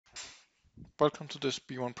Welcome to this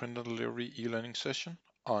B1 Printer Delivery e-learning session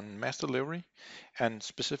on mass delivery, and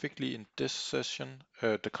specifically in this session,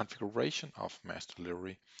 the configuration of mass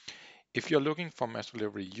delivery. If you're looking for mass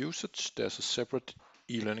delivery usage, there's a separate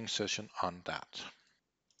e-learning session on that.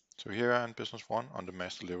 So here in Business One on the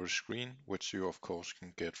mass delivery screen, which you of course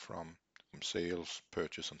can get from sales,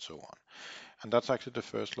 purchase, and so on. And that's actually the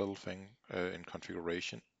first little thing in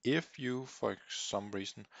configuration. If you, for some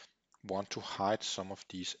reason, want to hide some of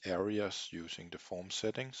these areas using the form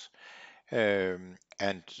settings,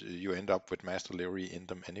 and you end up with mass delivery in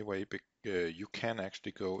them anyway, you can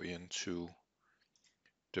actually go into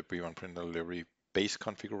the B1 Printer Delivery base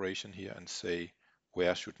configuration here and say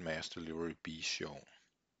where should mass delivery be shown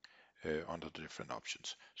under the different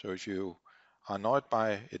options. So if you are annoyed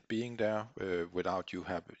by it being there without you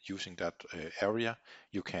using that area,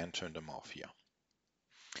 you can turn them off here.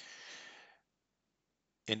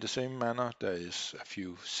 In the same manner, there is a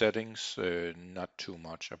few settings, not too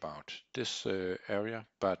much about this area,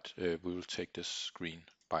 but we will take this screen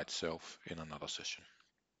by itself in another session.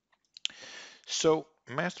 So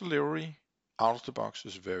mass delivery out of the box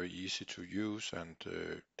is very easy to use, and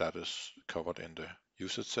that is covered in the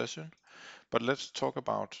usage session. But let's talk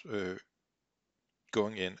about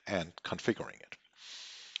going in and configuring it.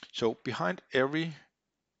 So behind every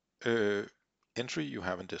entry you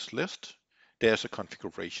have in this list, there's a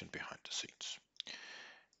configuration behind the scenes.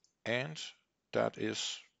 And that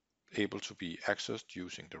is able to be accessed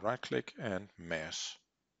using the right click and mass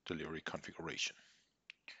delivery configuration.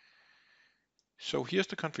 So here's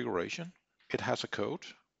the configuration. It has a code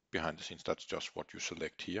behind the scenes. That's just what you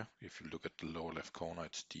select here. If you look at the lower left corner,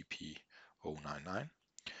 it's DP099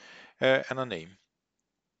 and a name.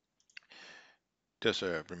 There's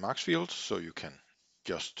a remarks field, so you can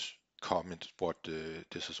just comment what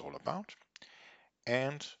this is all about.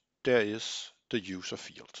 And there is the user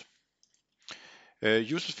field.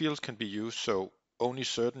 User fields can be used so only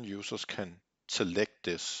certain users can select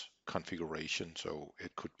this configuration. So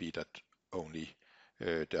it could be that only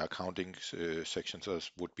the accounting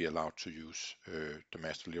sections would be allowed to use the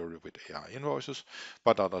mass delivery with AI invoices,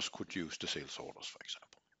 but others could use the sales orders, for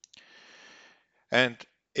example. And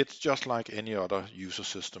it's just like any other user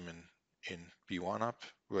system in B1 app,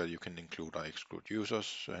 where you can include or exclude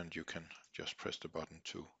users, and you can just press the button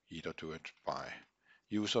to either do it by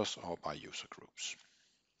users or by user groups.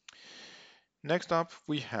 Next up,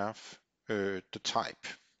 we have the type,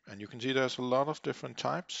 and you can see there's a lot of different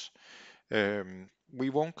types. We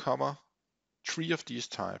won't cover 3 of these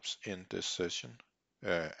types in this session: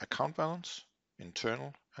 account balance,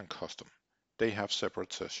 internal, and custom. They have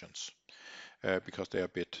separate sessions because they are a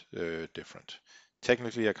bit different.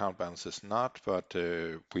 Technically, account balance is not, but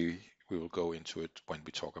we will go into it when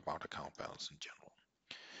we talk about account balance in general.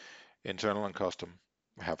 Internal and custom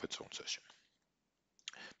have its own session.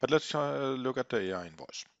 But let's look at the AI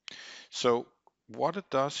invoice. So what it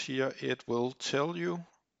does here, it will tell you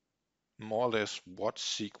more or less what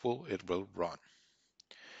SQL it will run.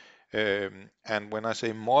 And when I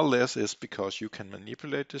say more or less, it's because you can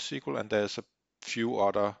manipulate the SQL, and there's a few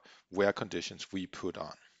other where conditions we put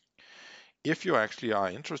on. If you actually are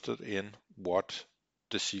interested in what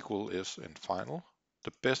the SQL is in final,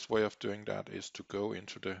 the best way of doing that is to go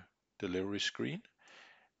into the delivery screen,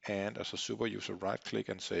 and as a super user, right click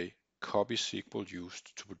and say copy SQL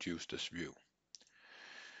used to produce this view.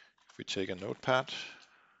 If we take a notepad,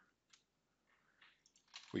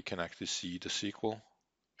 we can actually see the SQL,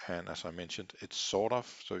 and as I mentioned, it's sort of,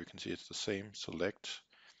 so you can see it's the same select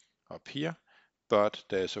up here, but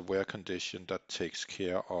there's a where condition that takes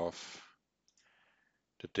care of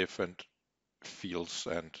the different fields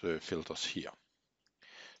and filters here.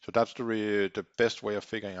 So that's the best way of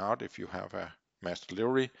figuring out if you have a mass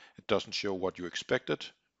delivery. It doesn't show what you expected.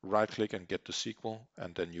 Right click and get the SQL,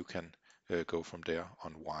 and then you can go from there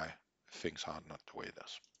on why things are not the way it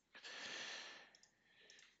is.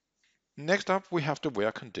 Next up, we have the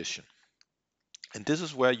where condition. And this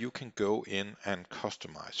is where you can go in and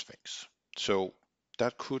customize things. So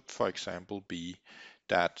that could, for example, be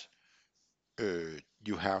that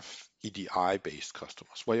you have EDI-based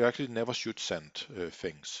customers where you actually never should send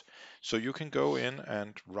things. So you can go in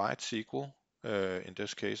and write SQL, in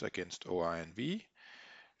this case against OINV.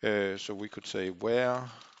 So we could say where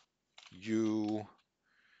you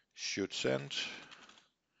should send.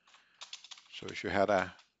 So if you had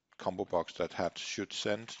a combo box that had should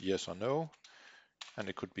send yes or no, and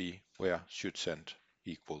it could be where should send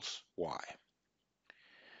equals y,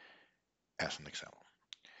 as an example.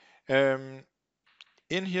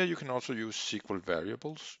 In here you can also use SQL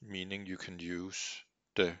variables, meaning you can use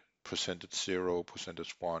the %0,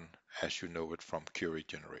 %1, as you know it from query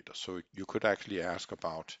generator. So you could actually ask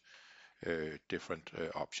about different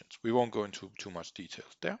options. We won't go into too much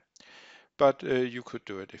details there, but you could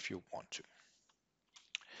do it if you want to.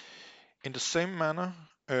 In the same manner,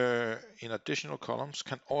 in additional columns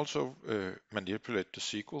can also manipulate the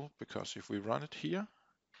SQL, because if we run it here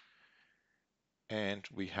and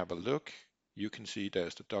we have a look, you can see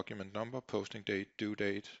there's the document number, posting date, due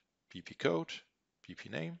date, BP code,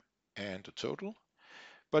 BP name, and the total.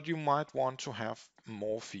 But you might want to have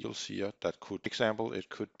more fields here that could, for example, it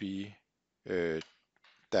could be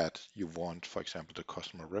that you want, for example, the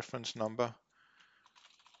customer reference number.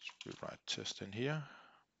 So we write test in here.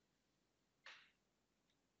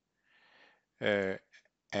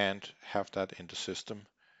 And have that in the system.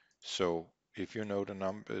 So if you know the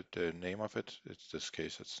name of it, in this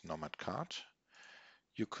case it's Nomad card,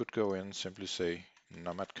 you could go in and simply say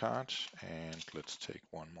Nomad card, and let's take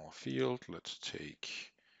one more field. Let's take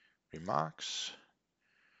remarks.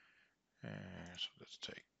 So let's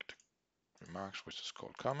take the remarks, which is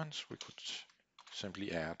called comments. We could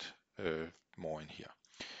simply add more in here.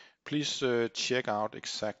 Please check out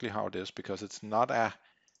exactly how it is, because it's not a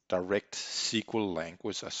direct SQL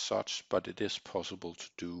language as such, but it is possible to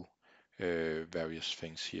do various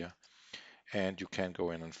things here. And you can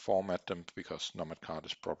go in and format them, because Nomad card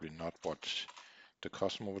is probably not what the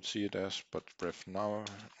customer would see it as, but ref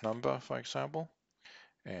number, for example,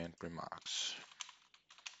 and remarks.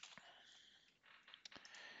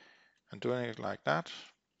 And doing it like that,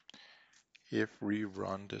 if we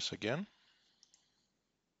run this again,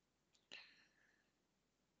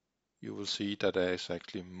 you will see that there is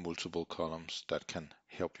actually multiple columns that can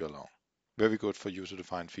help you along. Very good for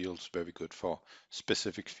user-defined fields, very good for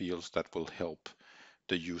specific fields that will help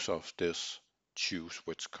the user of this choose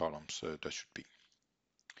which columns there should be.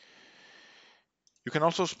 You can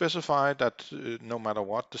also specify that no matter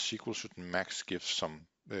what, the SQL should max give some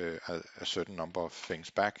a certain number of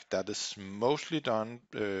things back. That is mostly done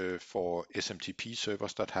for SMTP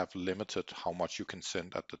servers that have limited how much you can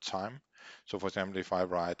send at the time. So for example, if I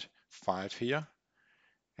write 5 here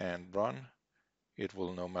and run, it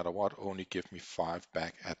will, no matter what, only give me 5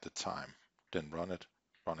 back at the time. Then run it,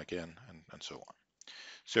 run again, and so on.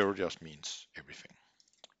 0 just means everything.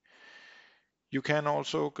 You can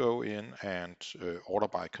also go in and order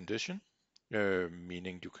by condition,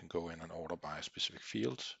 meaning you can go in and order by specific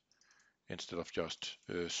fields instead of just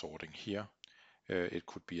sorting here. It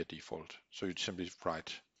could be a default. So you'd simply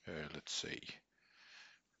write, let's say,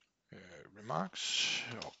 remarks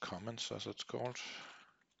or comments, as it's called.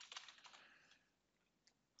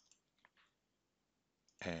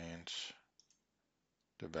 And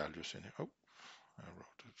the values in here. Oh, I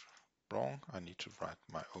wrote it wrong. I need to write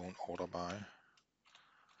my own order by.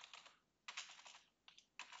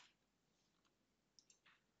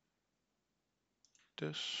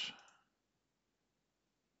 This.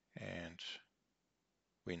 And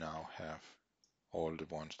we now have all the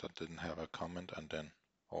ones that didn't have a comment, and then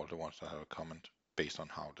all the ones that have a comment based on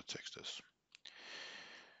how the text is.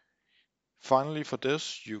 Finally, for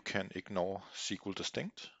this, you can ignore SQL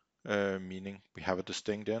distinct, meaning we have a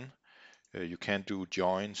distinct in. You can do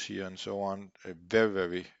joins here and so on. Very,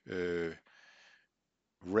 very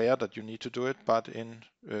rare that you need to do it, but in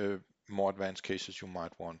more advanced cases, you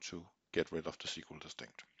might want to get rid of the SQL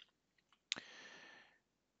distinct.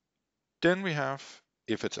 Then we have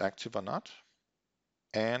if it's active or not,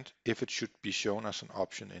 and if it should be shown as an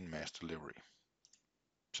option in mass delivery.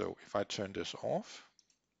 So if I turn this off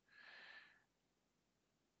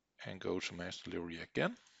and go to mass delivery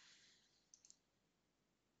again,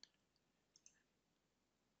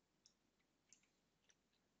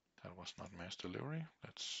 that was not mass delivery.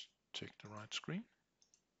 Let's take the right screen.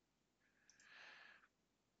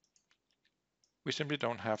 We simply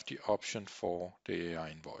don't have the option for the AI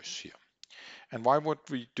invoice here. And why would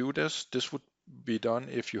we do this? This would be done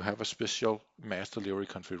if you have a special mass delivery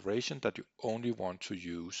configuration that you only want to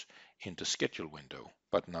use in the schedule window,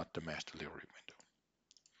 but not the mass delivery window.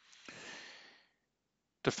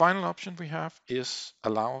 The final option we have is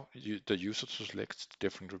allow the user to select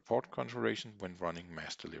different report configuration when running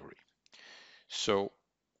mass delivery. So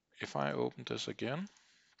if I open this again,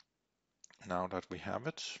 now that we have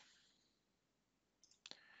it,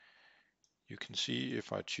 you can see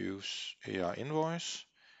if I choose AI invoice,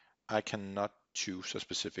 I cannot choose a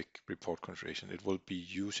specific report configuration. It will be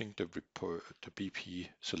using the BP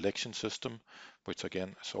selection system, which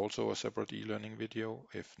again is also a separate e-learning video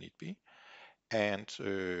if need be. And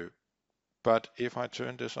but if I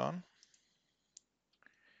turn this on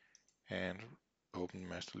and open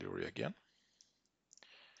mass delivery again,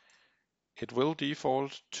 It will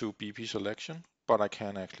default to BP selection, but I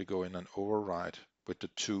can actually go in and override with the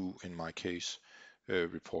two, in my case,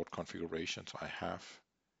 report configurations I have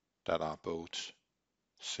that are both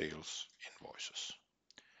sales invoices.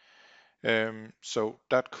 So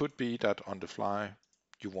that could be that on the fly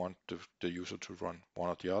you want the user to run one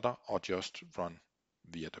or the other, or just run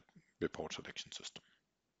via the report selection system.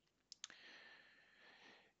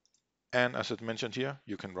 And as I mentioned here,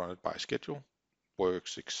 you can run it by schedule.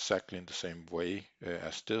 Works exactly in the same way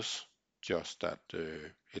as this, just that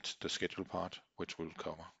it's the schedule part, which we'll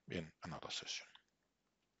cover in another session.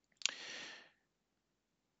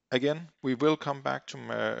 Again, we will come back to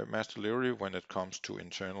mass delivery when it comes to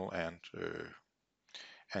internal and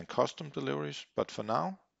custom deliveries, but for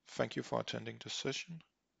now, thank you for attending this session,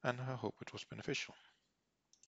 and I hope it was beneficial.